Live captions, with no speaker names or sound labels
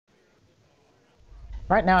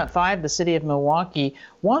Right now at 5, the city of Milwaukee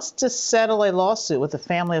wants to settle a lawsuit with the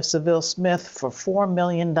family of Sylville Smith for $4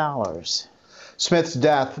 million. Smith's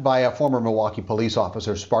death by a former Milwaukee police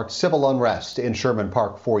officer sparked civil unrest in Sherman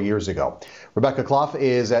Park 4 years ago. Rebecca Clough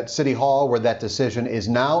is at City Hall, where that decision is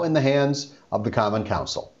now in the hands of the Common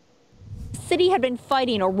Council. The city had been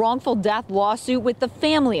fighting a wrongful death lawsuit with the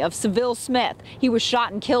family of Sylville Smith. He was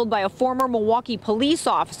shot and killed by a former Milwaukee police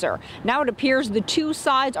officer. Now it appears the two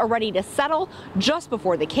sides are ready to settle just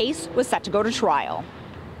before the case was set to go to trial.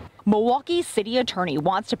 Milwaukee's city attorney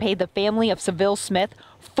wants to pay the family of Sylville Smith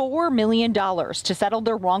 $4 million to settle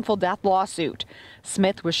their wrongful death lawsuit.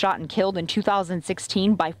 Smith was shot and killed in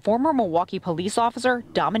 2016 by former Milwaukee police officer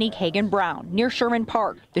Dominique Hagan Brown near Sherman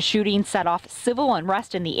Park. The shooting set off civil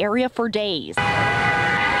unrest in the area for days.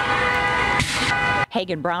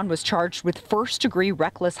 Hagan Brown was charged with first-degree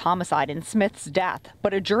reckless homicide in Smith's death,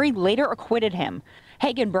 but a jury later acquitted him.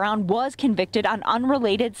 Hagan Brown was convicted on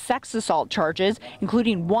unrelated sex assault charges,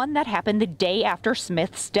 including one that happened the day after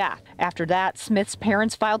Smith's death. After that, Smith's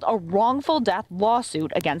parents filed a wrongful death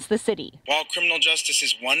lawsuit against the city. While criminal justice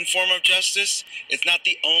is one form of justice, it's not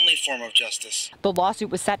the only form of justice. The lawsuit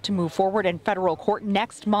was set to move forward in federal court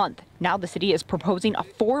next month. Now the city is proposing a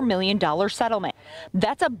 $4 million settlement.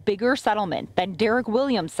 That's a bigger settlement than Derek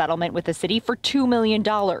Williams' settlement with the city for $2 million.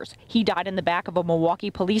 He died in the back of a Milwaukee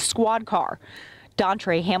police squad car.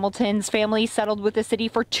 Dontre Hamilton's family settled with the city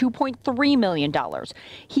for $2.3 million.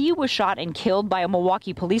 He was shot and killed by a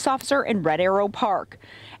Milwaukee police officer in Red Arrow Park.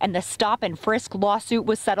 And the stop and frisk lawsuit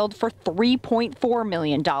was settled for $3.4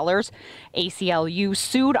 million. ACLU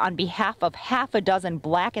sued on behalf of half a dozen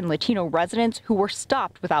Black and Latino residents who were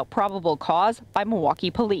stopped without probable cause by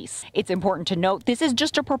Milwaukee police. It's important to note this is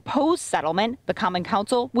just a proposed settlement. The Common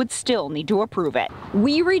Council would still need to approve it.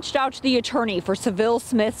 We reached out to the attorney for Sylville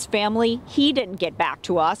Smith's family. He didn't get back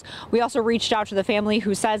to us. We also reached out to the family,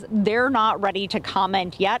 who says they're not ready to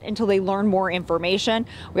comment yet until they learn more information.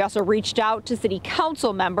 We also reached out to city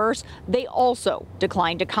council members. They also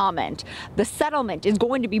declined to comment. The settlement is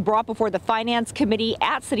going to be brought before the Finance Committee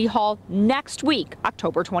at City Hall next week,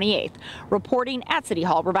 October 28th. Reporting at City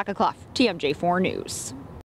Hall, Rebecca Clough, TMJ4 News.